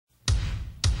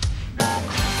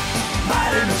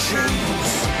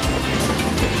machines.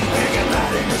 Big and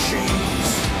mighty machines.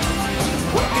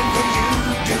 Working for you,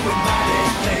 doing mighty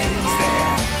things.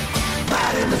 They're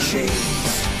mighty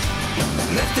machines.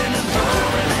 Lifting and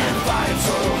throwing and flying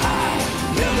so high.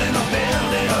 Building a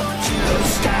building up to the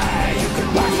sky. You can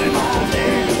watch them all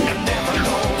day and never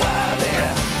know why.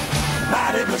 They're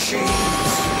mighty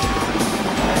machines.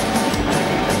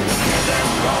 Hear them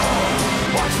roar,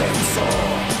 watch them soar.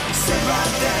 Sit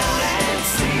right down and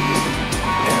see.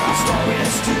 There are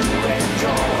stories to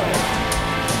enjoy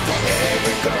for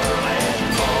every girl and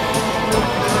boy.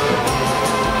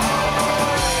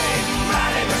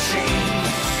 Mighty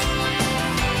machines,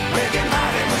 big and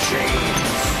mighty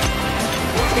machines,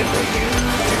 working for you,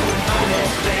 doing mighty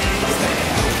things. They're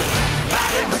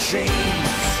mighty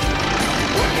machines,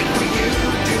 working for you,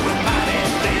 doing mighty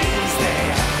things.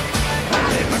 They're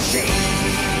mighty machines.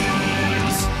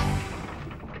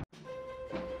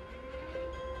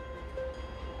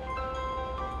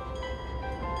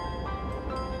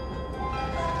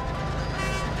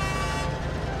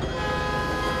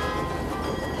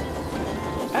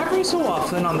 Every so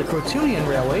often on the Crotoonian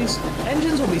railways,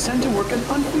 engines will be sent to work in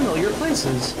unfamiliar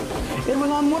places. It was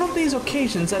on one of these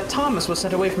occasions that Thomas was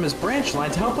sent away from his branch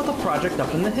line to help with a project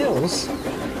up in the hills.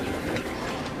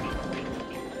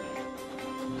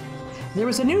 There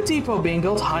was a new depot being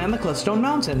built high on the Cliffstone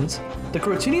Mountains. The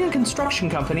Crotoonian Construction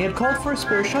Company had called for a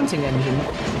spare shunting engine,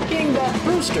 being that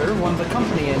Brewster, one of the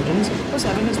company engines, was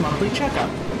having his monthly checkup.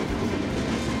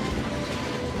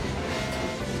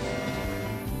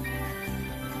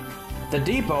 The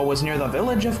depot was near the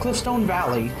village of Cliffstone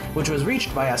Valley, which was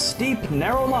reached by a steep,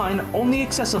 narrow line only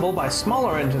accessible by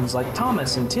smaller engines like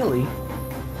Thomas and Tilly.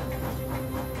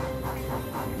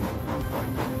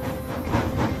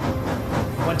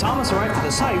 When Thomas arrived at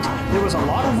the site, there was a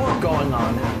lot of work going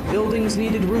on. Buildings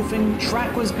needed roofing,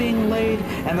 track was being laid,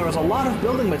 and there was a lot of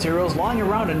building materials lying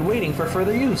around and waiting for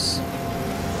further use.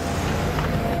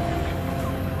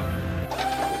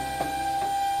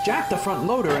 Jack the front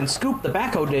loader and Scoop the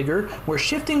backhoe digger were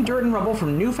shifting dirt and rubble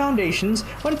from new foundations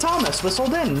when Thomas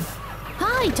whistled in.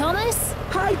 Hi, Thomas.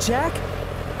 Hi, Jack.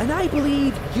 And I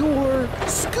believe you're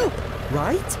Scoop,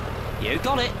 right? You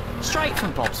got it. Straight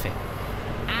from Bobsfield.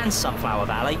 And Sunflower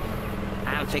Valley.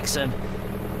 And Fixham.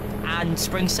 And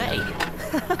Spring City.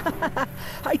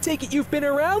 I take it you've been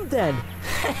around then.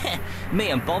 Me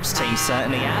and Bob's team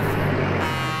certainly have.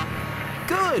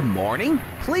 Good morning.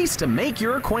 Pleased to make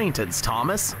your acquaintance,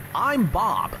 Thomas. I'm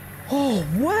Bob. Oh,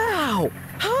 wow.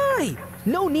 Hi.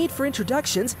 No need for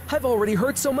introductions. I've already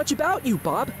heard so much about you,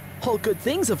 Bob. All good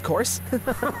things, of course.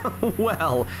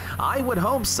 Well, I would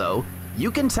hope so.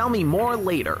 You can tell me more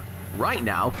later. Right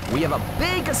now, we have a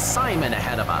big assignment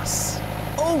ahead of us.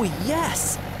 Oh,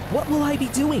 yes. What will I be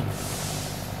doing?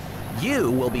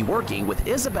 You will be working with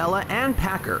Isabella and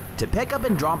Packer to pick up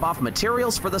and drop off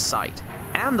materials for the site.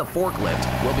 And the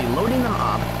forklift will be loading them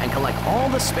up and collect all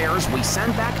the spares we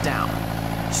send back down.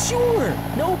 Sure,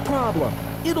 no problem.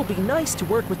 It'll be nice to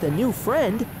work with a new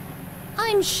friend.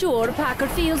 I'm sure Packer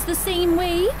feels the same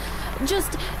way.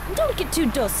 Just don't get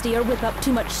too dusty or whip up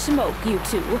too much smoke, you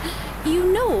two. You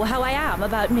know how I am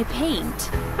about me paint.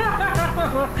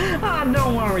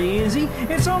 Don't worry, Izzy.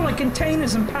 It's only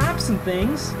containers and pipes and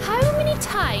things. How many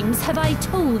times have I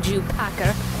told you,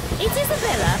 Packer? It's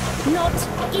Isabella, not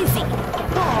Izzy.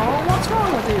 Oh, what's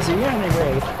wrong with Izzy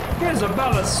anyway?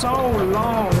 Isabella's so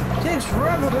long. Takes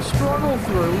forever to struggle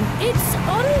through. It's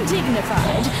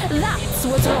undignified. That's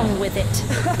what's wrong with it.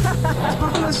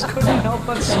 Thomas couldn't help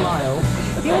but smile.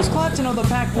 He was glad to know the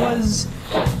pack was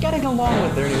getting along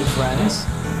with their new friends.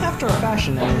 After a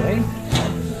fashion, anyway.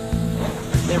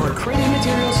 They were crating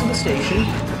materials for the station,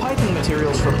 piping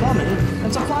materials for plumbing,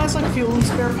 and supplies like fuel and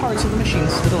spare parts of the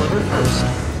machines to deliver first.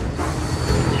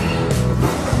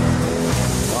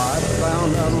 I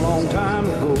found out a long time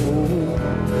ago,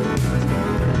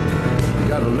 you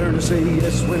gotta learn to say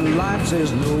yes when life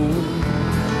says no.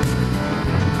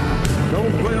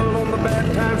 Don't dwell on the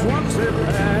bad times once they're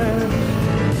past.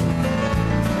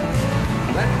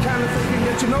 That kind of thinking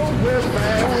gets you nowhere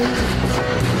fast.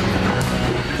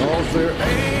 'Cause there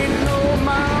ain't no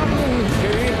mountain you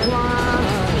can't climb.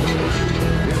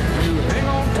 If you hang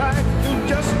on tight, you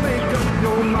just make up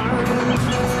your mind.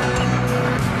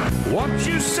 Once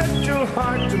you set your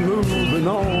heart to moving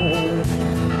on,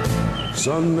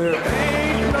 son, there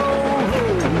ain't no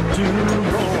road too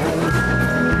long.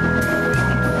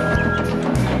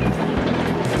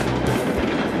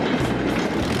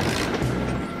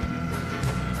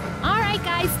 All right,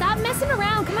 guys, stop messing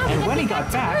around. Come on. And when he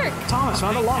got back, Thomas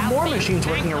found a lot more machines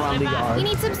working around the You yard.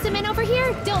 need some cement over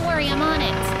here? Don't worry, I'm on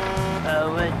it.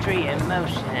 Poetry in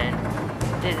motion.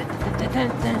 He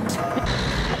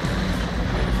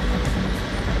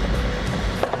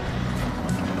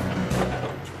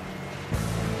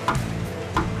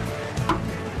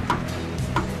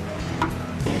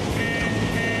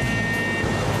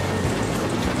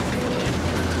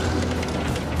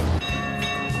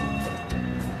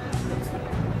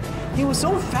was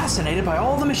so fascinated by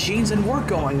all the machines and work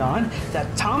going on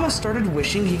that Thomas started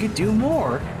wishing he could do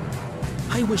more.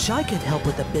 I wish I could help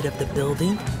with a bit of the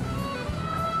building.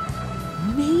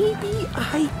 Maybe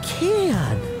I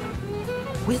can.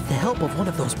 With the help of one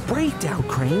of those breakdown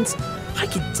cranes, I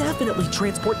can definitely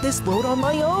transport this load on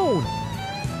my own.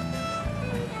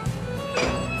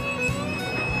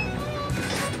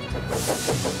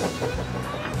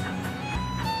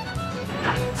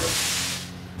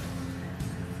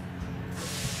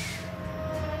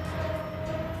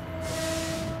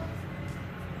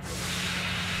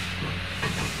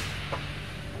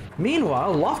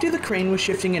 Meanwhile, Lofty the Crane was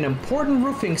shifting an important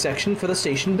roofing section for the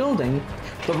station building.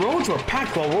 The roads were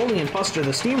packed while Rolly and Buster the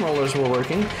steamrollers were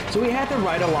working, so he had to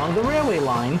ride along the railway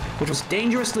line, which was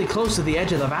dangerously close to the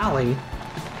edge of the valley.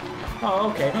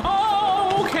 Oh, okay.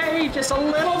 Oh, okay. Just a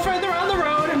little further on the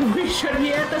road and we should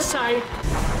be at the site.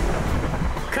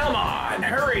 Come on,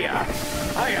 hurry up.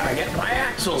 I gotta get my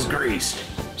axles greased.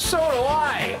 So do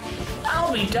I.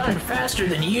 I'll be done faster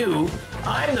than you.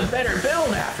 I'm the better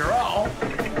build after all.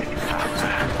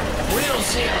 We'll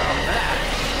see about that.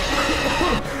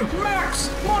 Max!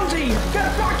 Monty!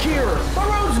 Get back here! The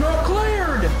road's not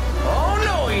cleared! Oh,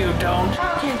 no, you don't.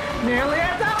 Okay, nearly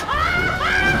at the...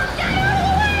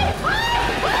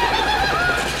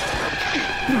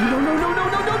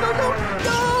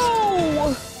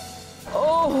 No!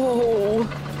 Oh!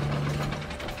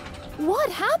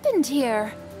 What happened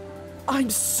here? I'm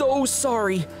so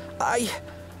sorry. I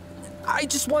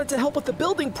just wanted to help with the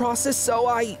building process, so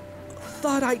I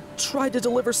thought I'd try to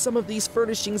deliver some of these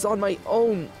furnishings on my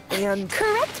own, and...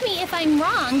 Correct me if I'm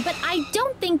wrong, but I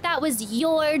don't think that was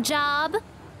your job.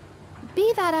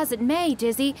 Be that as it may,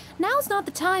 Dizzy, now's not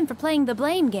the time for playing the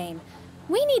blame game.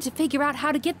 We need to figure out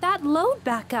how to get that load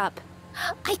back up.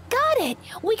 I got it!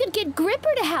 We could get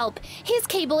Gripper to help. His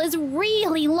cable is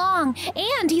really long,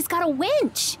 and he's got a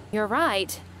winch. You're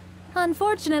right.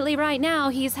 Unfortunately, right now,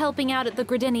 he's helping out at the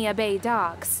Crotoonia Bay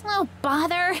docks. Oh,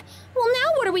 bother! Well,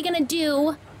 now what are we gonna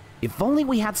do? If only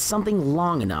we had something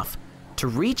long enough to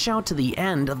reach out to the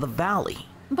end of the valley.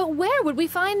 But where would we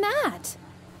find that?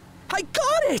 I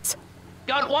got it!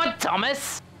 Got what,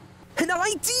 Thomas? An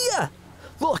idea!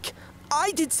 Look,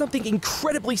 I did something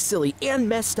incredibly silly and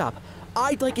messed up.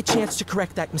 I'd like a chance to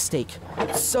correct that mistake.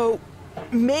 So,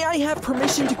 may I have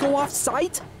permission to go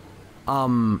off-site?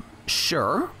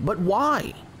 Sure, but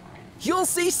why? You'll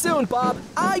see soon, Bob.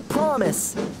 I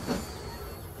promise.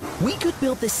 We could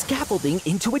build this scaffolding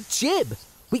into a jib.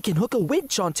 We can hook a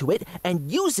winch onto it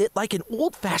and use it like an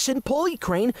old-fashioned pulley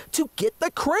crane to get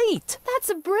the crate. That's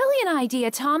a brilliant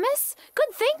idea, Thomas.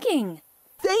 Good thinking.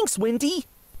 Thanks, Wendy.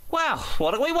 Well,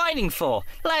 what are we waiting for?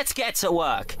 Let's get to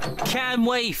work. Can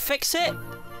we fix it?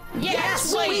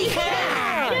 Yes, we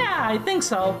can! Yeah, I think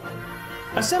so.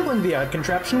 Assembling the odd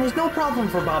contraption was no problem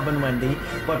for Bob and Wendy,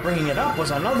 but bringing it up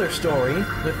was another story.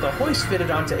 With the hoist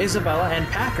fitted onto Isabella and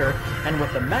Packer, and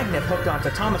with the magnet hooked onto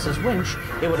Thomas's winch,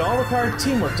 it would all require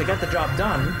teamwork to get the job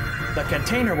done. The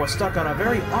container was stuck on a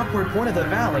very awkward point of the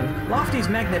valley. Lofty's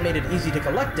magnet made it easy to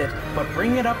collect it, but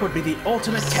bringing it up would be the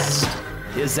ultimate test.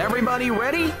 Is everybody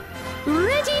ready?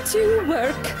 Ready to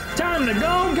work. Time to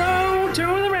go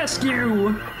to the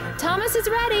rescue. Thomas is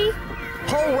ready.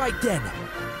 All right, then.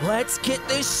 Let's get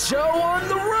this show on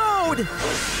the road!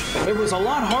 It was a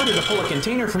lot harder to pull a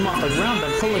container from off the ground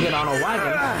than pulling it on a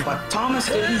wagon, but Thomas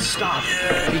didn't stop.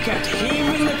 He kept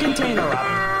heaving the container up.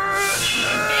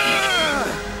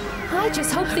 I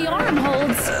just hope the arm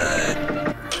holds.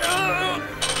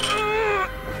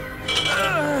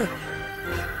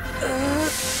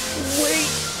 Wait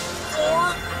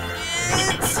for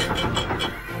it!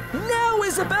 Now,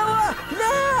 Isabella!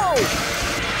 Now!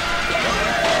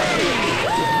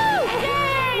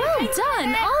 Well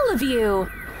done, all of you.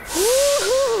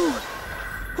 Woohoo!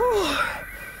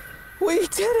 We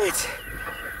did it!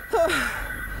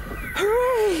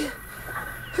 Hooray!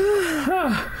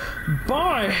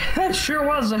 Boy, that sure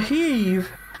was a heave.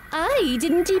 I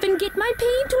didn't even get my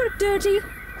paintwork dirty.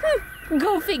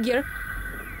 Go figure.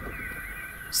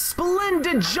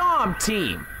 Splendid job,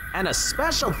 team! And a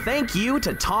special thank you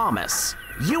to Thomas.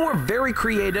 You were very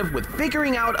creative with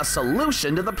figuring out a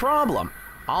solution to the problem.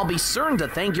 I'll be certain to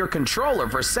thank your controller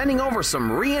for sending over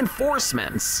some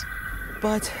reinforcements.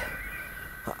 But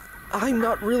I'm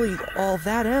not really all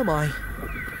that, am I?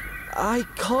 I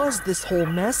caused this whole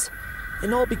mess.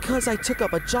 And all because I took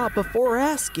up a job before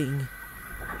asking.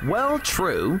 Well,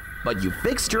 true, but you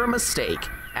fixed your mistake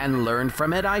and learned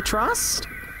from it, I trust?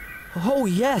 Oh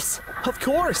yes, of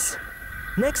course.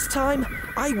 Next time,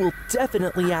 I will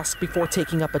definitely ask before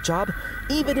taking up a job,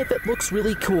 even if it looks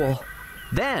really cool.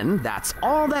 Then that's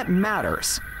all that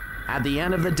matters. At the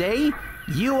end of the day,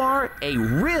 you are a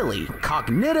really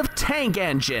cognitive tank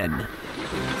engine.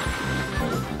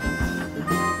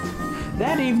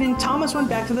 That evening, Thomas went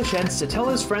back to the sheds to tell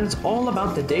his friends all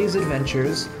about the day's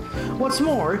adventures. What's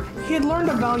more, he had learned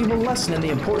a valuable lesson in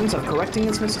the importance of correcting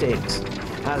his mistakes.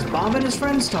 As Bob and his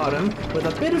friends taught him, with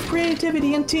a bit of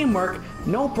creativity and teamwork,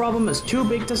 no problem is too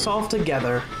big to solve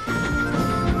together.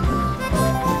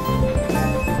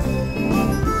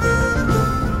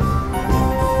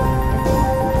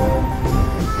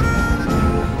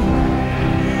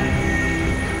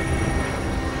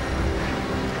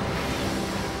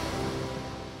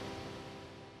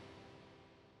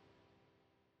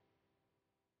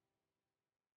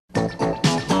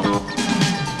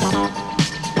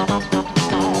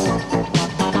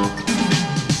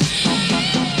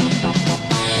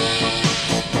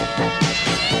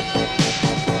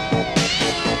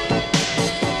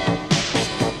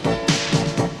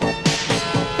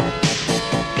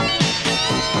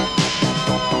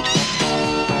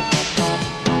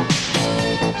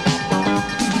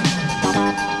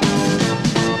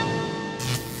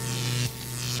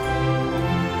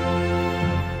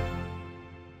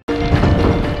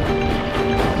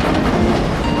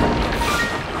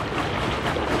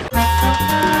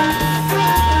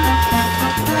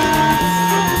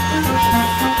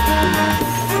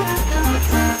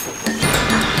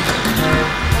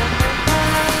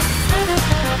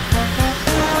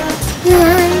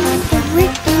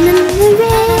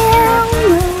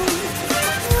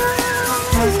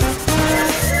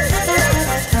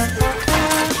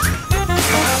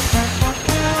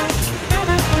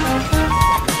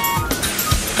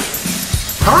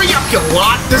 Hurry up, you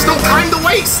lot! There's no time to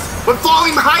waste! We're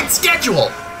falling behind schedule!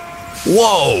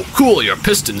 Whoa, cool your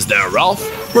pistons there, Ralph.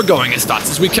 We're going as fast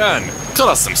as we can. Cut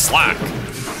us some slack.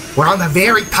 We're on a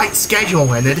very tight schedule,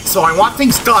 Leonard, so I want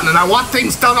things done, and I want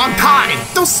things done on time!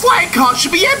 Those slag cars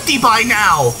should be empty by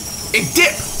now! And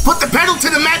Dip, put the pedal to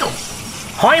the metal!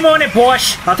 I'm on it,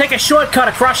 boss. I'll take a shortcut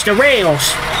across the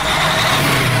rails.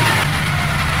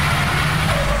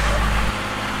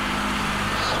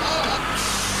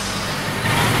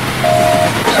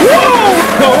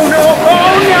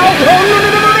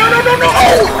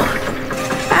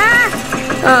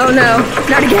 Oh no,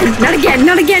 not again, not again,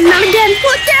 not again, not again!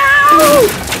 Look out!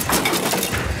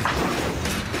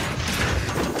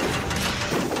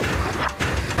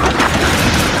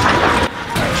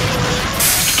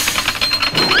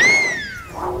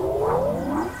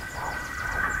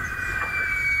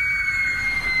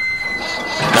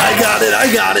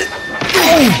 I got it!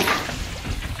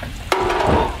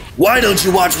 Why don't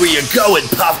you watch where you're going,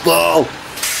 Puffball?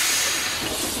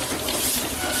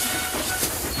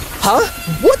 Huh?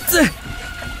 What the?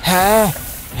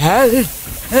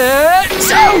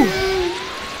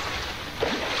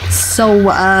 So,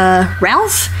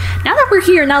 Ralph? Now that we're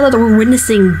here, now that we're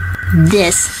witnessing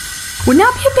this, would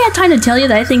now be a bad time to tell you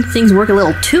that I think things work a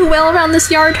little too well around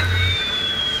this yard?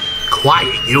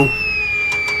 Quiet, you.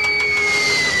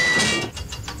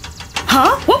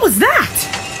 Huh? What was that?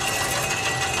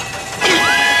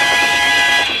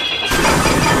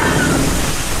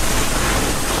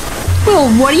 Well,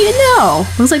 what do you know?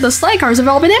 Looks like those slide cars have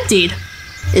all been emptied.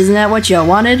 Isn't that what you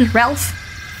wanted, Ralph?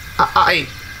 I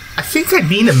think I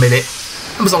mean a minute.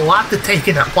 There was a lot to take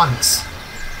in at once.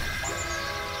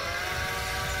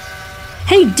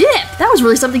 Hey, Dip! That was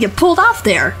really something you pulled off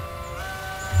there.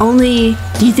 Only,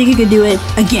 do you think you could do it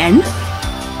again?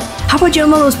 How about you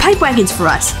unload those pipe wagons for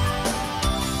us?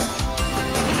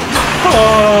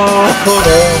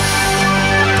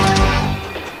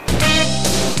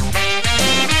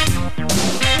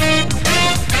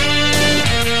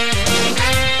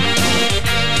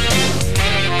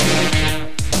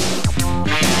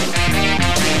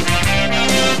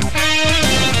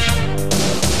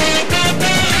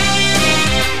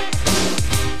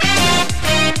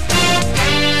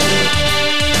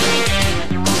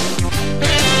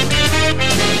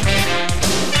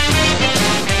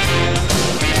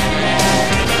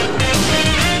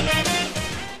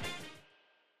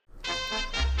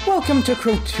 Welcome to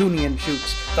Crotoonia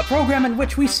Shoots, the program in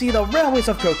which we see the railways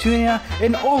of Crotoonia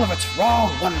in all of its raw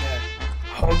wonder.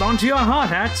 Hold on to your hard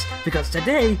hats, because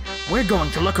today we're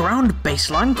going to look around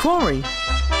Baseline Quarry.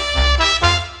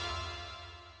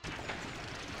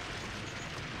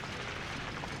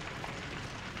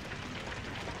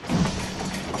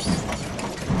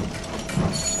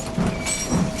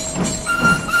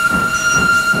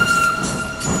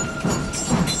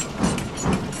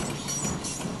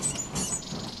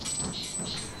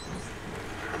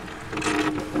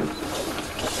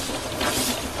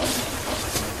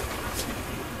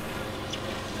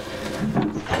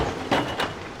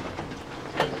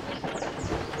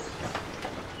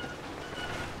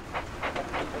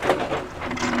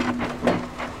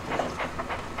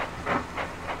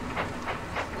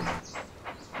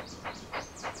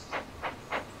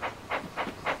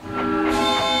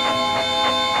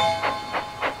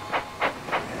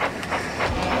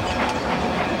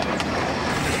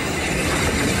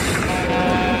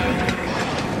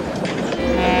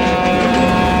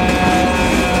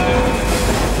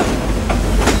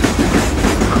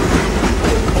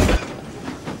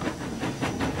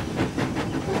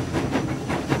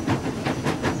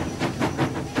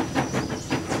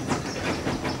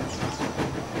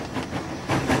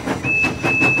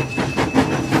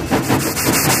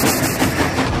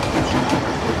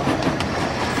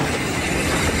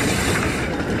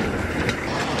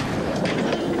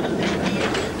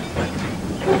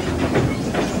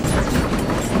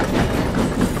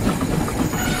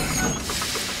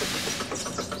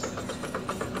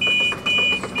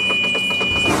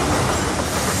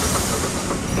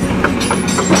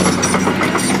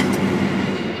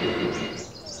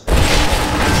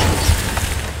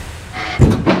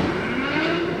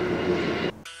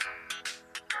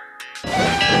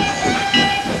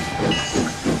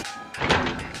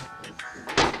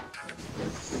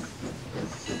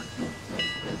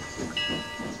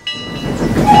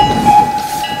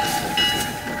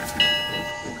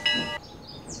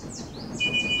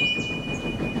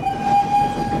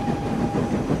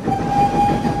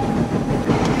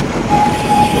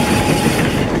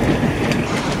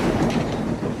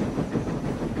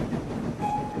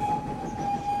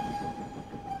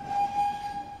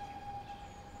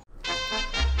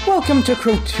 Welcome to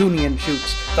Crotoonian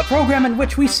Shoots, the program in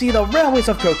which we see the railways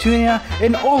of Crotoonia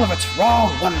in all of its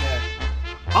raw wonder.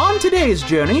 On today's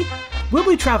journey, we'll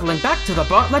be traveling back to the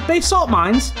Bartlett Bay salt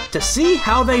mines to see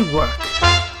how they work.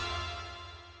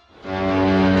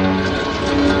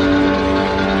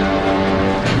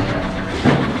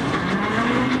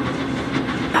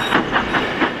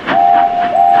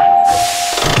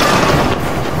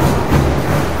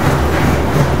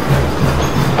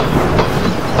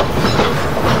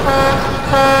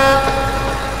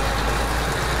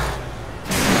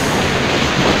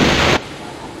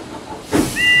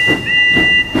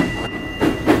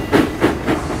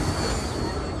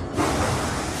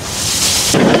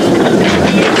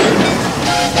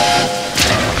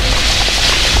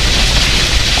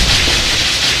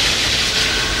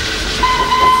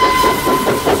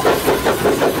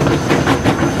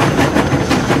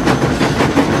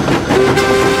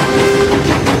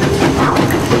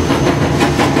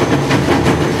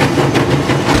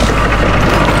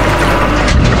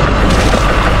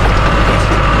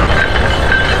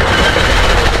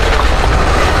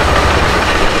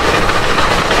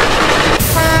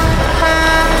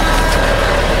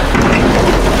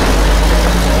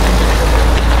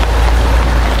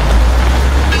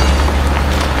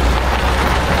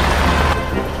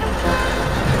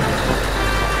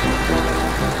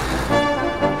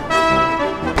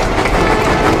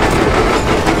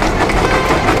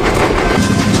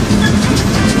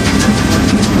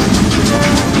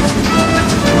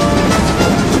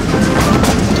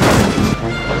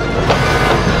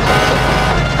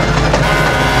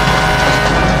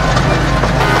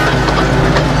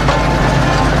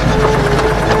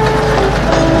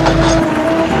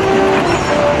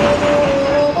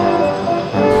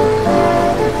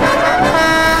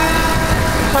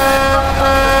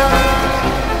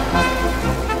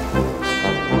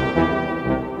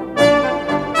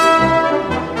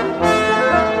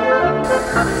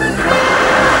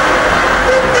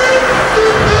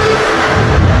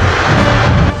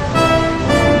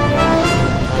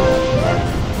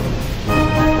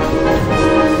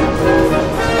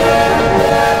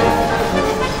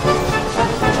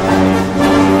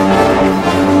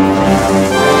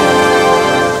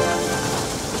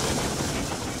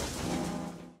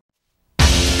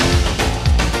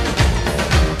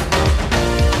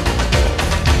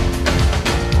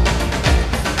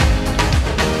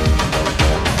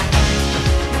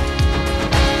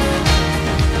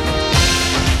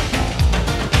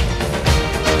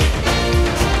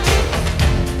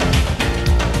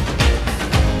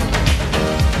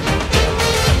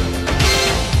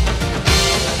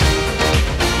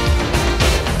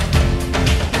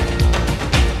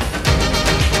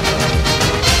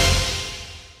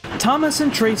 Thomas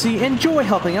and Tracy enjoy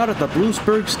helping out at the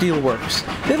Bluesburg Steelworks.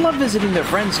 They love visiting their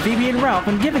friends Phoebe and Ralph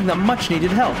and giving them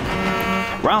much-needed help.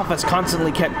 Ralph has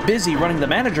constantly kept busy running the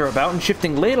manager about and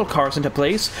shifting ladle cars into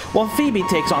place, while Phoebe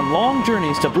takes on long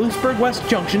journeys to Bluesburg West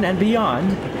Junction and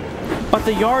beyond. But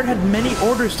the yard had many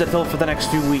orders to fill for the next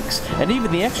few weeks, and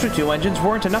even the extra 2 engines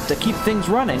weren't enough to keep things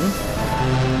running.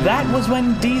 That was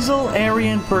when Diesel, Airy,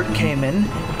 and Bert came in.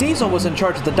 Diesel was in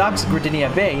charge of the docks at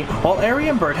Crotoonia Bay, while Airy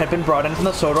and Bert had been brought in from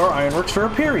the Sodor Ironworks for a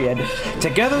period.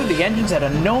 Together, the engines had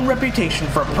a known reputation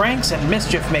for pranks and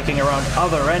mischief-making around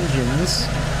other engines.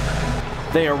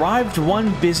 They arrived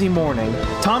one busy morning.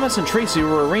 Thomas and Tracy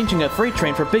were arranging a freight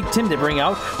train for Big Tim to bring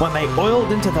out when they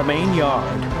oiled into the main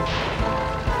yard.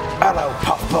 "Hello,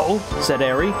 Puffball," said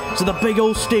Airy. "So the big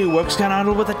old steelworks can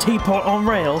handle with a teapot on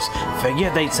rails?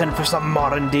 Figured they'd send for some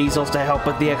modern diesels to help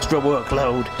with the extra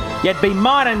workload." "You'd be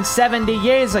modern 70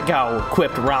 years ago,"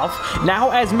 quipped Ralph. "Now,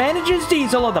 as manager's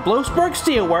diesel of the Bluesburg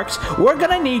Steelworks, we're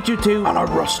gonna need you to—" "And a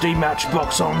rusty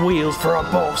matchbox on wheels for a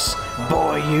boss.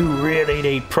 Boy, you really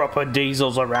need proper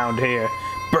diesels around here,"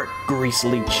 Bert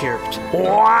greasily chirped.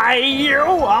 "Why, you?"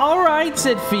 "All right,"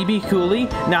 said Phoebe coolly.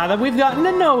 "Now that we've gotten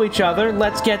to know each other,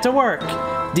 let's get to work.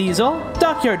 Diesel,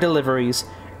 dockyard deliveries.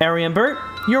 Airy and Bert,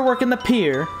 your work in the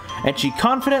pier." And she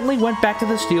confidently went back to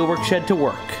the steelwork shed to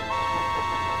work.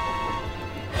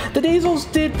 The Diesels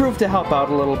did prove to help out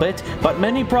a little bit, but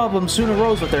many problems soon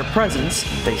arose with their presence.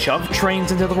 They shoved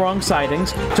trains into the wrong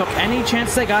sidings, took any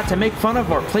chance they got to make fun of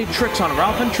or play tricks on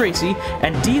Ralph and Tracy,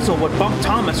 and Diesel would bump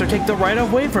Thomas or take the right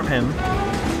of way from him.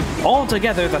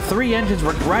 Altogether, the 3 engines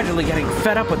were gradually getting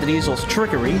fed up with the Diesel's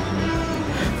trickery.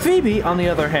 Phoebe, on the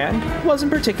other hand,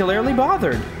 wasn't particularly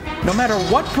bothered. No matter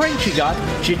what prank she got,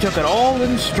 she took it all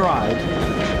in stride.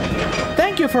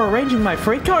 "Thank you for arranging my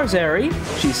freight cars, Airy,"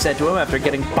 she said to him after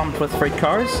getting bumped with freight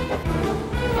cars.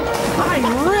 "I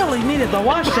really needed the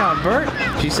washdown, Bert,"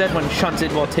 she said when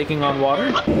shunted while taking on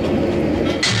water.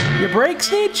 Your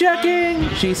brakes need checking,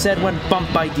 she said when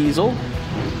bumped by Diesel.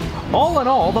 All in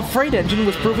all, the freight engine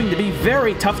was proving to be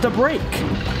very tough to break.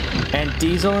 And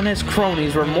Diesel and his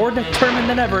cronies were more determined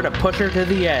than ever to push her to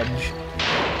the edge.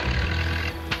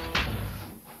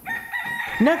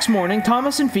 Next morning,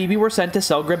 Thomas and Phoebe were sent to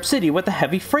Selgrib City with a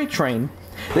heavy freight train.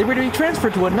 They were to be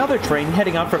transferred to another train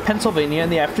heading out for Pennsylvania in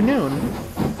the afternoon.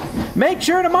 Make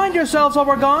sure to mind yourselves while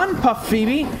we're gone, puffed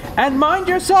Phoebe, and mind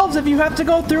yourselves if you have to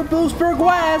go through Boosburg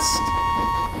West.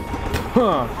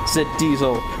 Huh, said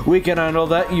Diesel. We can handle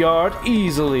that yard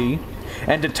easily.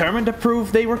 And determined to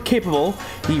prove they were capable,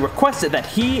 he requested that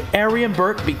he, Ari, and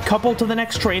Bert be coupled to the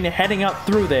next train heading out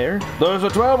through there. There's a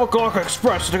 12 o'clock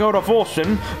express to go to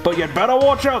Fulton, but you'd better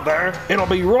watch out there. It'll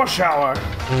be rush hour.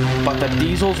 But the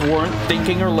Diesels weren't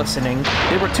thinking or listening.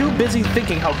 They were too busy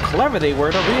thinking how clever they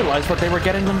were to realize what they were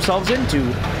getting themselves into.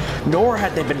 Nor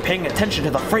had they been paying attention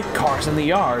to the freight cars in the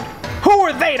yard. Who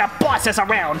are they to boss us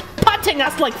around, punting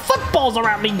us like footballs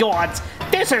around the yards?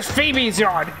 This is Phoebe's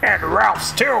yard, and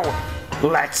Ralph's too.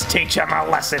 Let's teach them a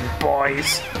lesson,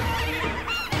 boys.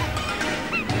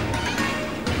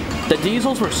 The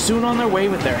Diesels were soon on their way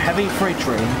with their heavy freight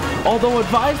train. Although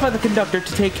advised by the conductor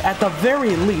to take at the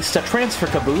very least a transfer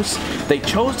caboose, they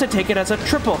chose to take it as a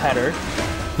triple header.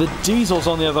 The Diesels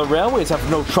on the other railways have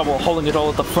no trouble hauling it all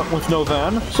at the front with no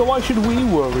van, so why should we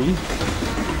worry?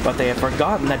 But they had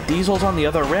forgotten that Diesels on the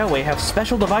other railway have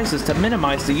special devices to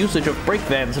minimize the usage of brake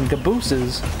vans and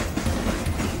cabooses.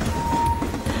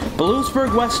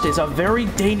 Bluesburg West is a very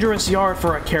dangerous yard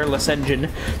for a careless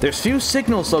engine. There's few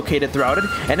signals located throughout it,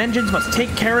 and engines must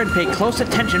take care and pay close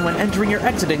attention when entering or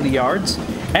exiting the yards.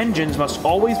 Engines must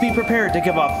always be prepared to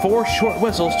give off 4 short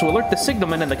whistles to alert the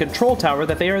signalman in the control tower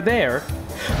that they are there.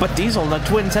 But Diesel and the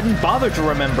twins hadn't bothered to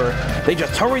remember. They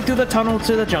just hurried through the tunnel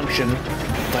to the junction.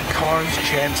 The car's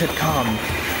chance had come.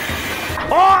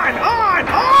 On! On!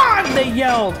 On! They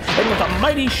yelled, and with a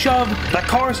mighty shove, the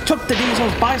cars took the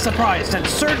Diesels by surprise and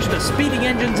surged the speeding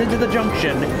engines into the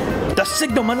junction. The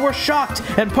signalmen were shocked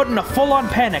and put in a full-on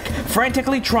panic,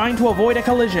 frantically trying to avoid a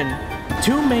collision.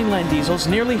 2 mainland Diesels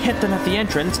nearly hit them at the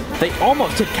entrance, they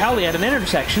almost hit Callie at an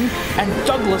intersection, and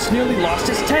Douglas nearly lost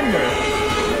his tender.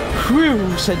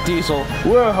 Whew, said Diesel,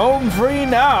 we're home free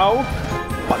now.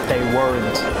 But they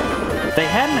weren't. They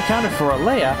hadn't accounted for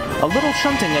Alea, a little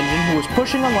shunting engine who was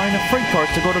pushing a line of freight cars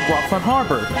to go to Groffman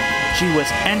Harbor. She was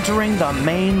entering the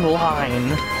main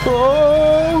line.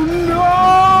 Oh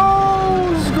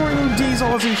no! Screamed Diesel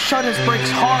as he shut his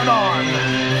brakes hard on.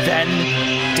 Then,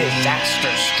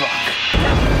 disaster struck.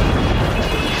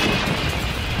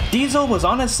 Diesel was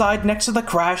on his side next to the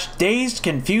crash, dazed,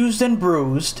 confused, and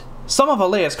bruised. Some of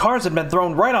Alea's cars had been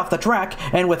thrown right off the track,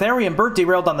 and with Ari and Bert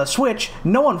derailed on the switch,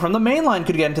 no one from the main line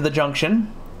could get into the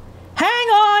junction. Hang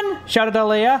on! Shouted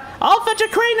Alea. I'll fetch a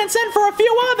crane and send for a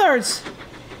few others!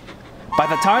 By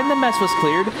the time the mess was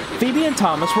cleared, Phoebe and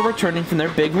Thomas were returning from their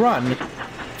big run.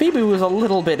 Phoebe was a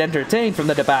little bit entertained from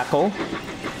the debacle.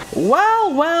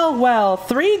 Well, well, well,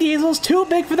 3 Diesels too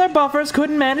big for their buffers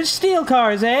couldn't manage steel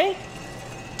cars, eh?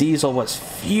 Diesel was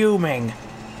fuming.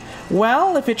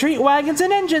 Well, if you treat wagons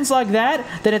and engines like that,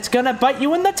 then it's gonna bite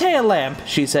you in the tail lamp,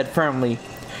 she said firmly.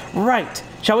 Right,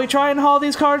 shall we try and haul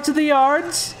these cars to the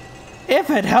yards? If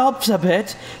it helps a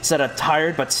bit, said a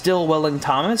tired but still willing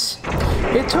Thomas.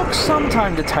 It took some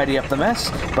time to tidy up the mess,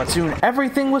 but soon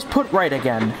everything was put right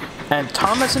again, and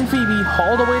Thomas and Phoebe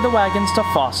hauled away the wagons to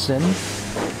Foston.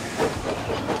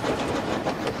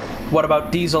 What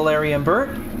about Diesel, Larry, and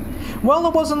Bert? Well,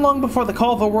 it wasn't long before the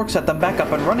Culver Works set them back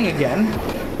up and running again.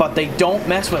 But they don't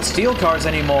mess with steel cars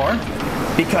anymore,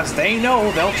 because they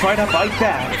know they'll try to fight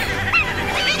back.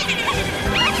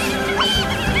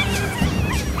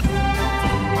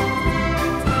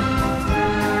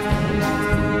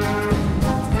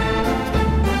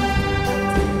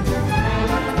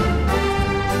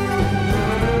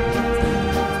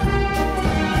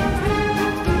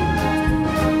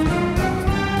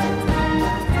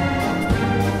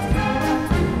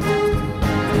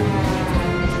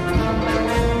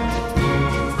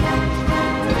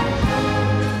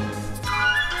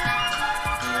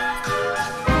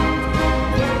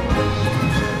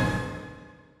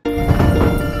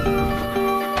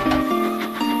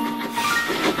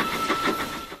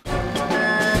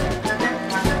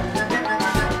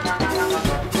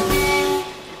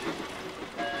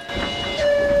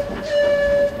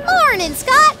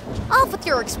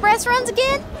 Express runs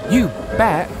again? You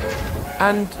bet.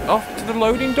 And off to the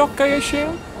loading dock, I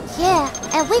assume? Yeah,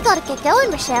 and we gotta get going,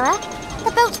 Rochella.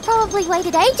 The boat's probably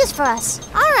waited ages for us.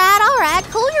 All right,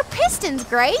 cool your pistons,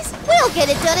 Grace. We'll get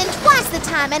it done in twice the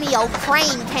time any old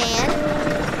crane can.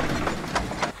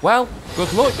 Well,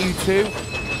 good luck, you two.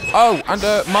 Oh, and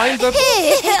mind the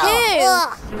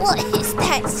Ew. What is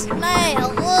that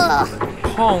smell? Ugh.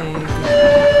 pong.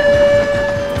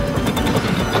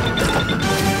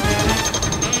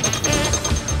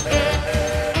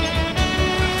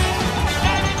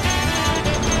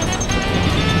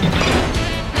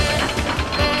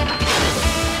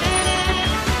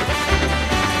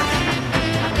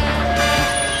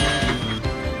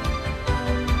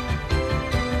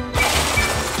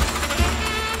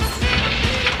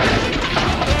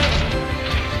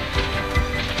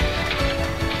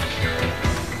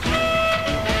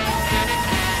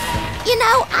 You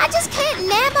know, I just can't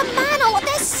nab a mind on what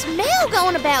that smell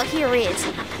going about here is.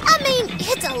 I mean,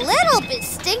 it's a little bit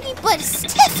stinky, but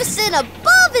stiffest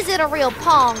above is it a real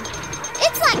pong?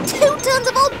 It's like 2 tons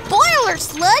of old boiler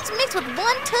sludge mixed with 1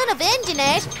 ton of engine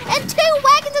ash and 2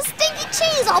 wagons of stinky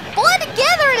cheese all boiled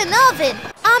together in an oven.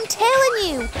 I'm telling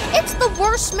you, it's the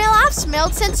worst smell I've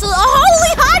smelled since the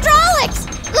holy hydraulics!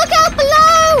 Look out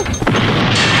below!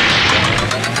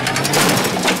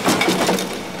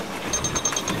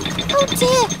 Oh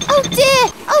dear, oh dear,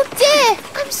 oh dear!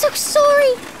 I'm so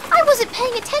sorry. I wasn't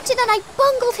paying attention and I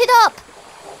bungled it up.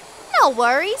 No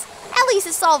worries. At least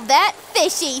it solved that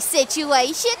fishy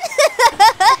situation.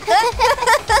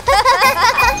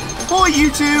 Hi,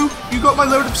 you two. You got my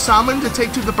load of salmon to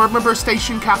take to the Birmingham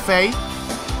Station Cafe?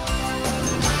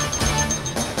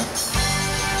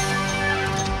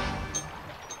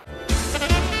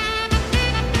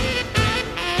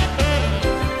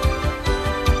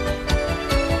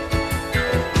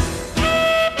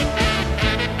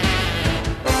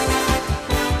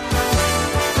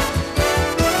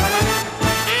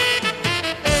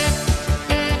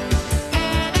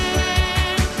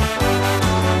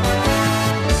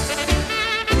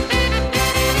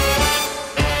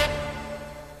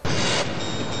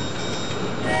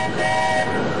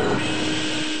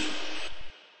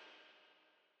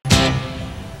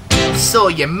 So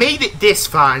you made it this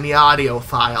far in the audio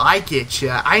file, I get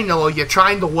ya. I know you're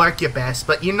trying to work your best,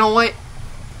 but you know what?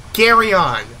 Carry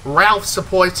on. Ralph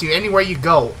supports you anywhere you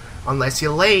go. Unless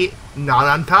you're late, not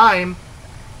on time.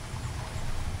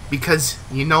 Because,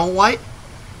 you know what?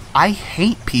 I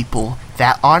hate people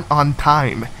that aren't on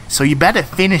time. So you better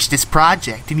finish this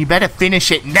project, and you better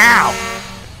finish it now!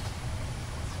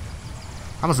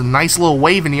 That was a nice little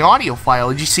wave in the audio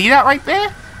file. Did you see that right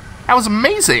there? That was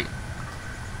amazing!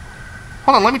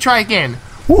 Hold on, let me try again.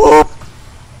 Whoop!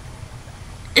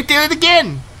 It did it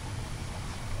again!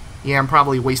 Yeah, I'm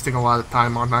probably wasting a lot of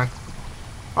time on that.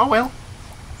 Oh well.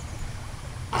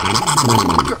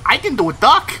 I can do a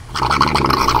duck!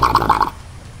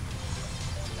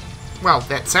 Well,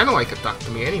 that sounded like a duck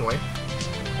to me anyway.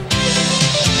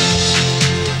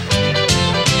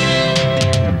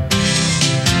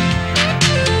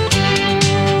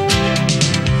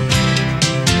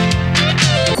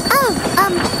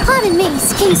 Pardon me,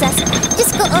 excuse us.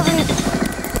 Just go over here.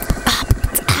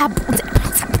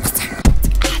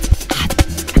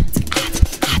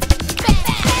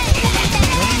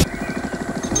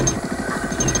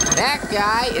 That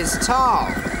guy is tall.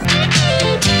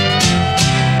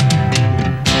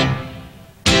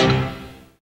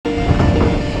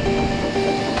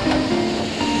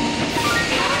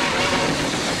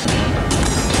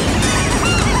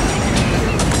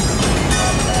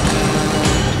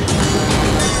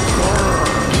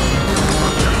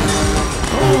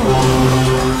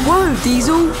 Whoa,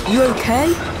 Diesel, you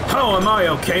okay? How am I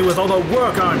okay with all the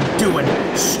work I'm doing?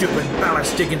 Stupid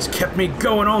ballast diggings kept me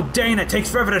going all day and it takes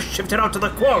forever to shift it out to the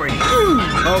quarry.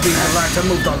 I'll be glad to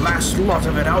move the last lot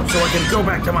of it out so I can go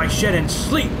back to my shed and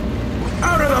sleep.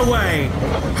 Out of the way!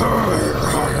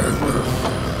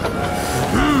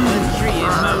 The tree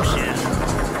in motion.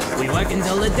 We work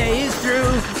until the day is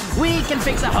through. We can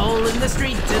fix a hole in the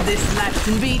street to this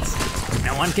Latin beat.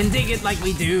 No one can dig it like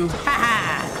we do. Ha ha!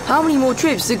 How many more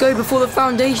trips to go before the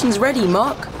foundation's ready,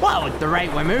 Mark? Well, at the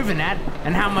rate we're moving at,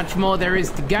 and how much more there is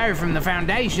to go from the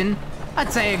foundation,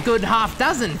 I'd say a good half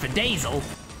dozen for Diesel.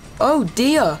 Oh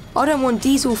dear, I don't want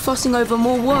Diesel fussing over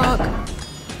more work.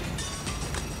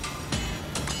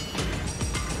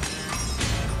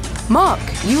 Mark,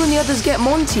 you and the others get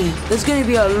Monty. There's going to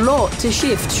be a lot to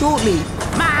shift shortly.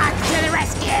 Mark to the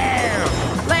rescue!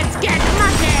 Let's get Monty!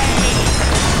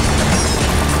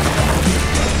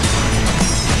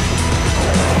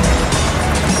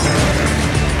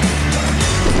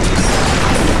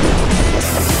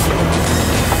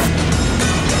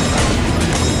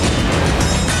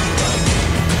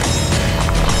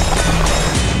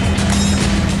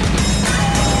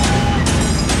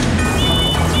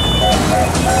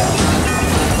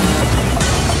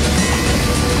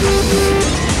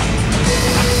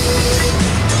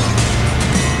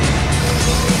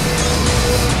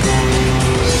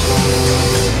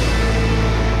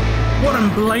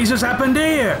 in blazes happened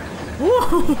here?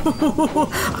 Ooh,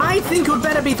 I think you'd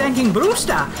better be thanking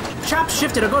Brewster. Chap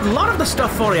shifted a good lot of the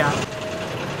stuff for you.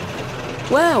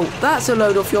 Well, that's a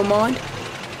load off your mind.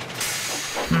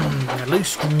 At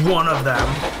least one of them.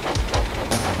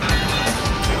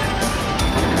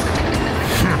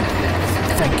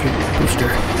 Thank you,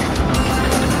 Brewster.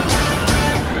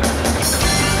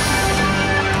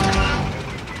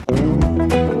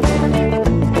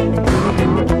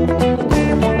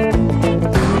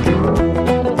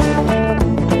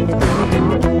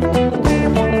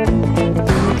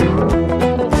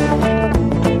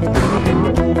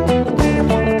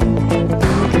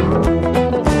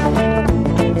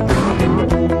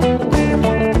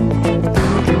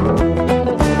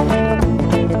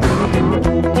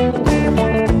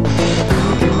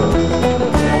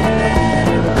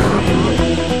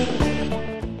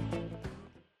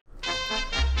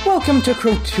 Welcome to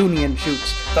Crotoonian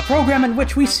Shoots, the program in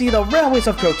which we see the railways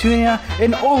of Crotoonia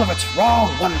in all of its raw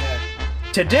wonder.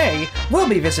 Today, we'll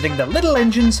be visiting the little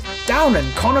engines down in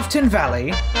Connaughton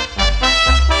Valley.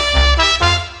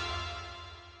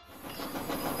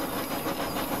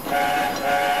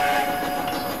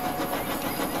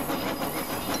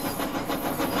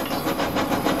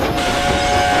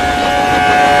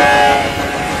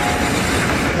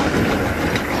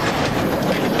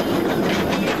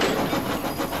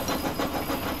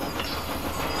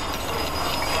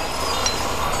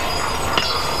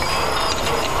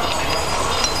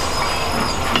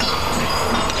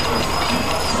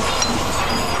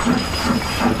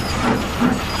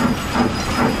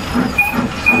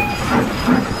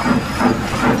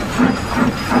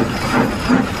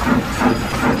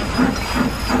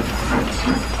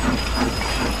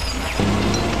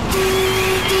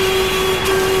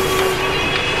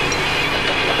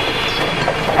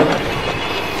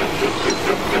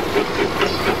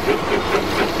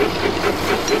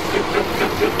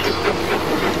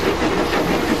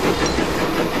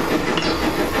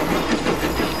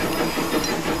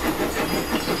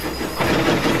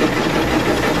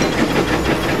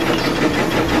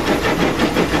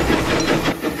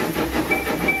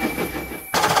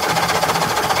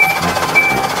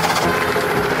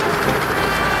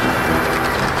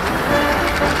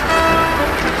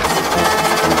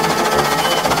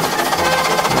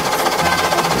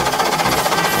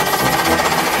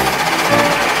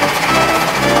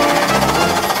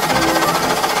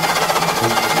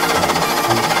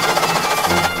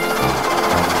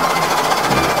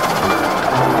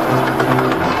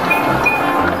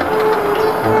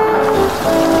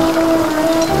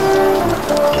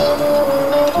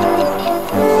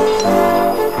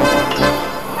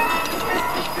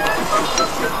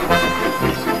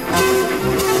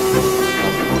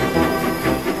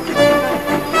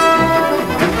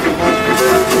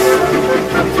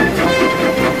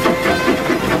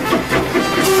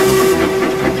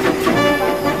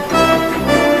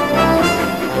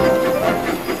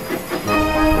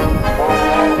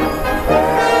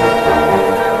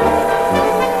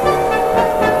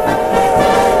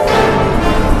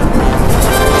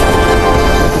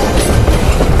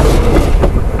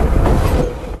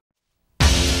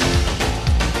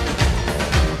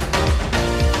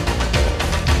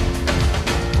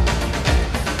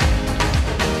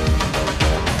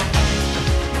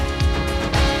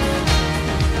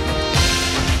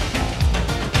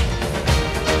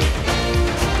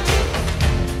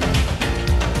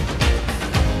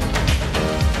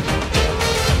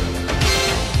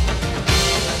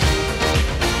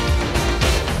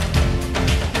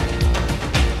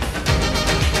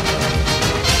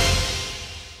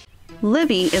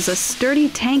 Livy is a sturdy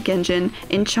tank engine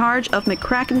in charge of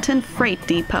McCrackenton Freight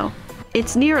Depot.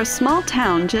 It's near a small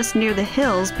town just near the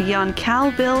hills beyond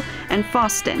Calville and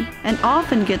Foston, and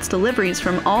often gets deliveries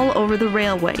from all over the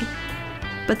railway.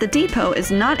 But the depot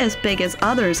is not as big as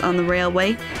others on the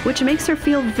railway, which makes her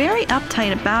feel very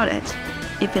uptight about it.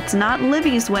 If it's not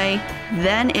Livy's way,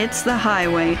 then it's the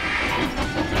highway.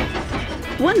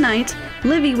 One night,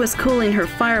 Livy was cooling her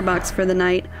firebox for the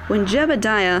night when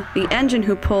Jebediah, the engine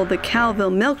who pulled the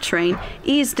Calville milk train,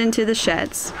 eased into the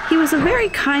sheds. He was a very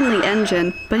kindly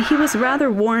engine, but he was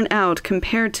rather worn out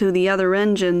compared to the other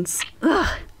engines.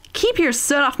 Ugh! Keep your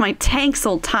soot off my tanks,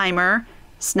 old-timer,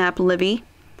 snapped Livy.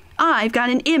 I've got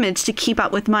an image to keep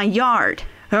up with my yard.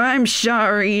 I'm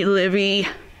sorry, Livy,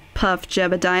 puffed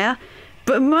Jebediah,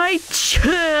 but my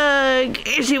chug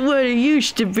isn't what it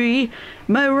used to be.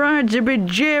 My rods have been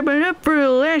jamming up for the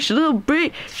last little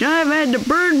bit, so I've had to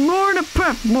burn more to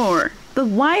puff more. But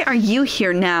why are you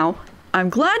here now? I'm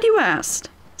glad you asked,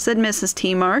 said Mrs.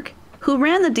 T. Mark, who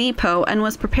ran the depot and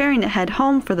was preparing to head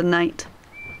home for the night.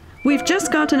 We've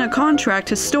just gotten a contract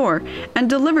to store and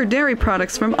deliver dairy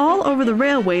products from all over the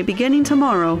railway beginning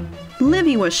tomorrow.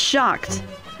 Livy was shocked.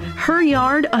 Her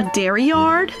yard, a dairy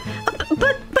yard?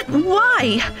 But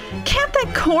why? Can't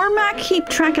that Cormac keep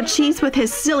track of cheese with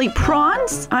his silly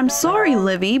prawns? I'm sorry,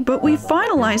 Livy, but we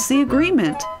finalized the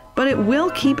agreement. But it will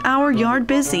keep our yard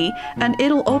busy, and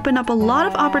it'll open up a lot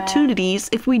of opportunities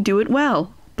if we do it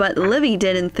well. But Livy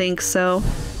didn't think so.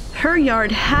 Her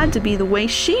yard had to be the way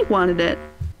she wanted it.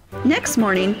 Next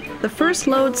morning, the first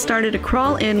load started to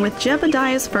crawl in with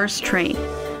Jebediah's first train.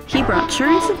 He brought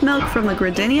churns of milk from the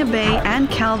Crotoonia Bay and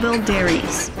Calville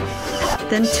dairies.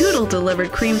 Then Tootle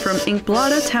delivered cream from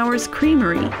Inkblada Towers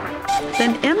Creamery.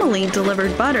 Then Emily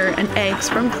delivered butter and eggs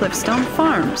from Cliffstone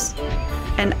Farms.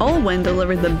 And Olwen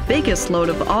delivered the biggest load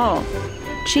of all,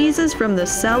 cheeses from the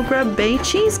Selgrub Bay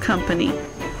Cheese Company.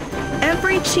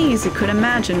 Every cheese you could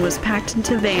imagine was packed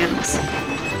into vans.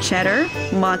 Cheddar,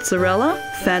 mozzarella,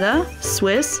 feta,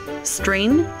 Swiss,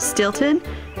 string, Stilton,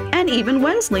 and even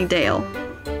Wensleydale.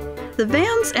 The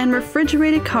vans and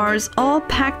refrigerated cars all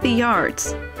packed the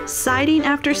yards. Siding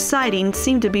after siding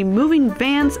seemed to be moving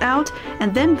vans out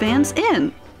and then vans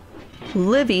in.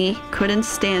 Livy couldn't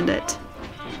stand it.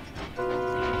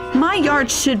 My yard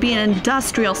should be an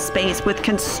industrial space with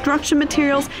construction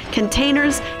materials,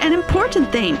 containers, and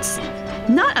important things.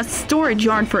 Not a storage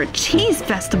yard for a cheese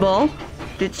festival.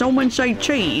 Did someone say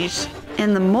cheese?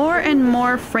 And the more and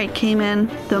more freight came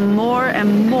in, the more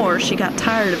and more she got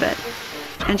tired of it.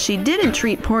 And she didn't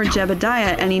treat poor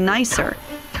Jebediah any nicer.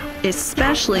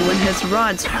 Especially when his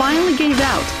rods finally gave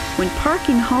out when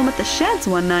parking home at the sheds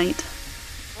one night.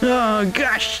 Oh,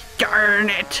 gosh darn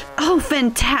it. Oh,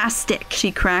 fantastic,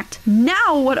 she cracked.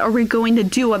 Now what are we going to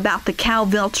do about the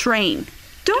Calville train?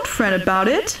 Don't fret about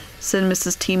it, said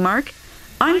Mrs. T-Mark.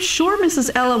 I'm sure Mrs.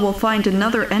 Ella will find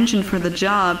another engine for the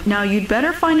job. Now you'd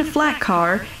better find a flat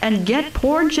car and get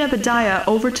poor Jebediah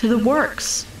over to the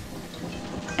works.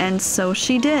 And so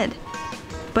she did.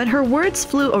 But her words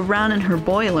flew around in her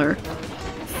boiler.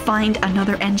 Find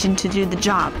another engine to do the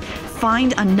job.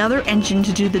 Find another engine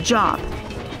to do the job.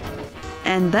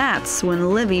 And that's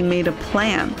when Livy made a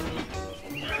plan.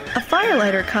 A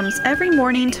firelighter comes every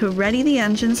morning to ready the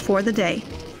engines for the day.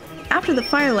 After the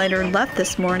firelighter left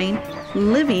this morning,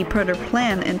 Livy put her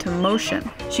plan into motion.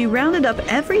 She rounded up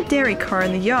every dairy car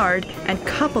in the yard and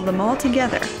coupled them all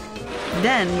together.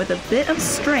 Then, with a bit of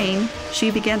strain,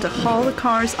 she began to haul the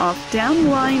cars off down the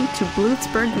line to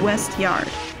Bluesburg West Yard.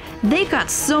 They've got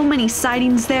so many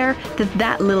sidings there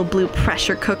that little blue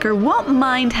pressure cooker won't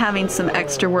mind having some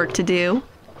extra work to do.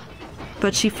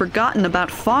 But she'd forgotten about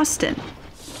Foston.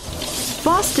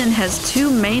 Foston has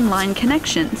two main line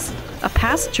connections, a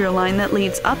passenger line that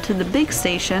leads up to the big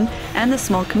station and the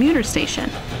small commuter station,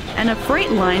 and a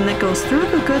freight line that goes through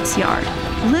the goods yard.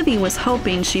 Livy was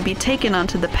hoping she'd be taken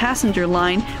onto the passenger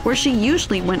line where she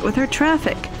usually went with her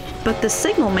traffic. But the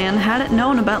signalman hadn't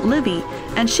known about Livy,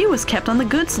 and she was kept on the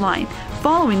goods line,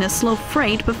 following a slow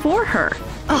freight before her.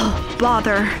 Oh,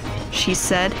 bother, she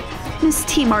said. Miss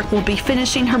T-Mark will be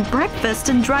finishing her breakfast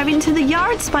and driving to the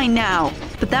yards by now.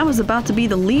 But that was about to be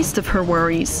the least of her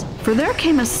worries, for there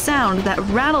came a sound that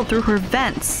rattled through her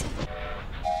vents.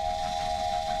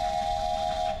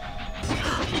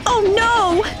 Oh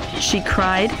no! She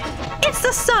cried. It's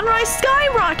the Sunrise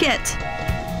Skyrocket!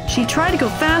 She tried to go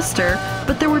faster,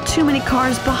 but there were too many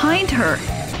cars behind her.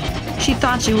 She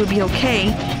thought she would be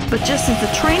okay, but just as the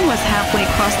train was halfway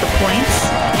across the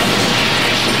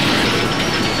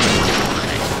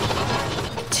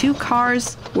points, 2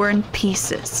 cars were in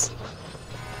pieces.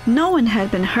 No one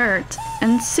had been hurt,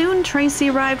 and soon Tracy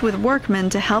arrived with workmen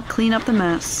to help clean up the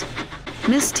mess.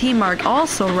 Miss T-Mark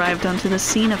also arrived onto the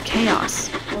scene of chaos.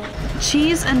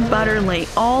 Cheese and butter lay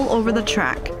all over the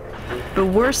track. But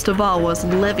worst of all was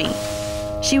Livy.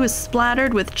 She was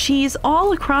splattered with cheese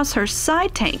all across her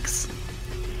side tanks.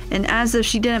 And as if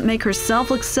she didn't make herself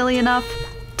look silly enough,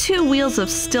 2 wheels of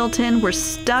Stilton were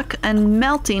stuck and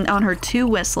melting on her 2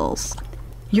 whistles.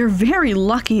 You're very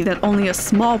lucky that only a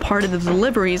small part of the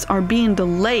deliveries are being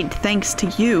delayed thanks to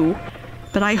you.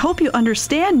 But I hope you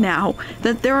understand now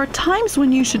that there are times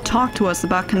when you should talk to us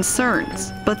about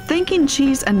concerns. But thinking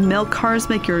cheese and milk cars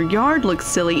make your yard look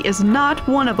silly is not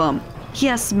one of them.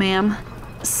 Yes, ma'am.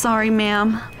 Sorry,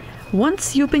 ma'am.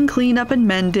 Once you've been cleaned up and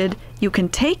mended, you can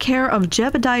take care of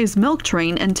Jebediah's milk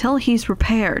train until he's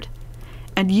repaired.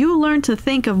 And you learn to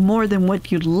think of more than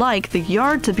what you'd like the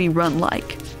yard to be run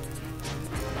like.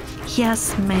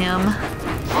 Yes, ma'am.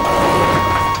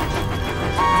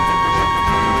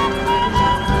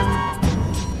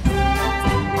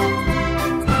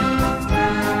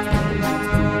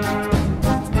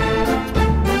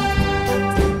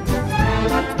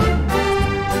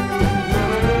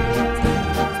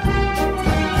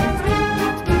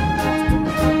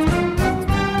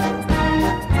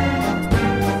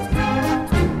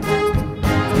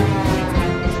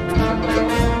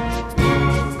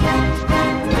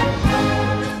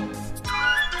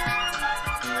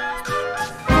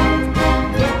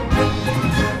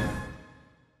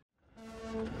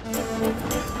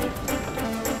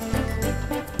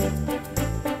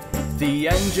 The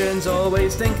engines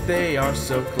always think they are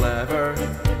so clever,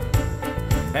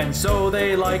 and so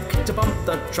they like to bump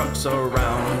the trucks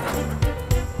around.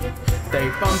 They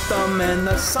bump them in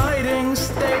the sidings,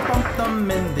 they bump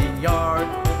them in the yard.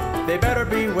 They better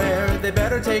beware, they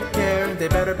better take care, they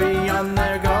better be on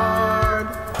their guard.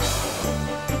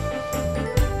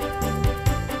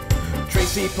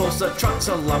 Tracy pulls the trucks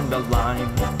along the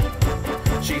line.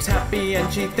 She's happy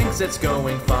and she thinks it's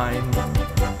going fine.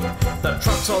 The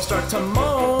trucks all start to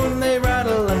moan, they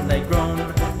rattle and they groan.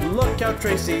 Look out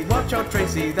Tracy, watch out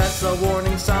Tracy, that's a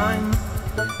warning sign.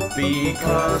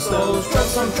 Because those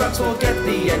troublesome trucks will get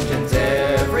the engines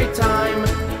every time.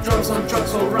 Troublesome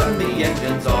trucks will run the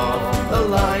engines off the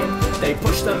line. They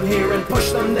push them here and push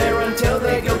them there until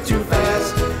they go too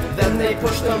fast. Then they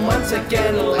push them once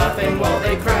again, laughing while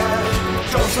they crash.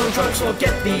 Troublesome trucks will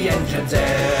get the engines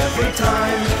every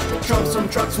time. Troublesome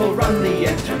trucks will run the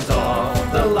engines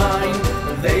off the line.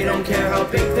 They don't care how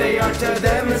big they are, to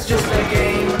them it's just a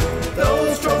game.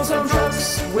 Those troublesome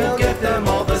trucks will get them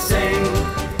all the same.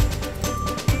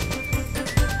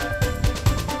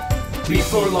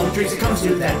 Before long, Tracy comes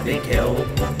to that big hill.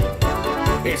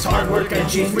 It's hard work and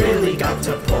she's really got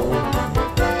to pull.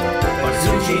 But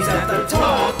soon she's at the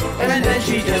top, and then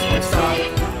she just won't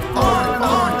stop. On,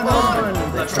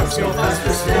 the trucks go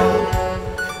faster still.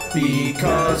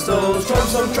 Because those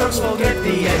troublesome trucks will get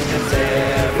the engines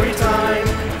every time.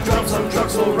 Troublesome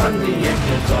trucks will run the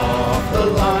engines off the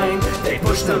line. They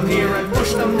push them here and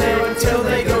push them there until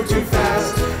they go too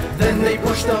fast. Then they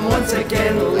push them once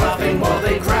again, laughing while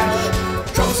they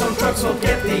crash. Troublesome trucks will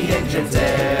get the engines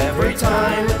every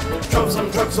time.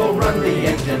 Troublesome trucks will run the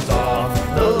engines off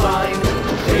the line.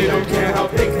 They don't care how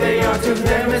big they are, to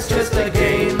them it's just a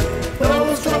game.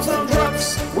 Those troublesome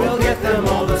trucks will get them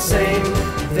all the same.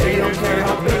 They don't care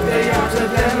how big they are, to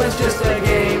them it's just a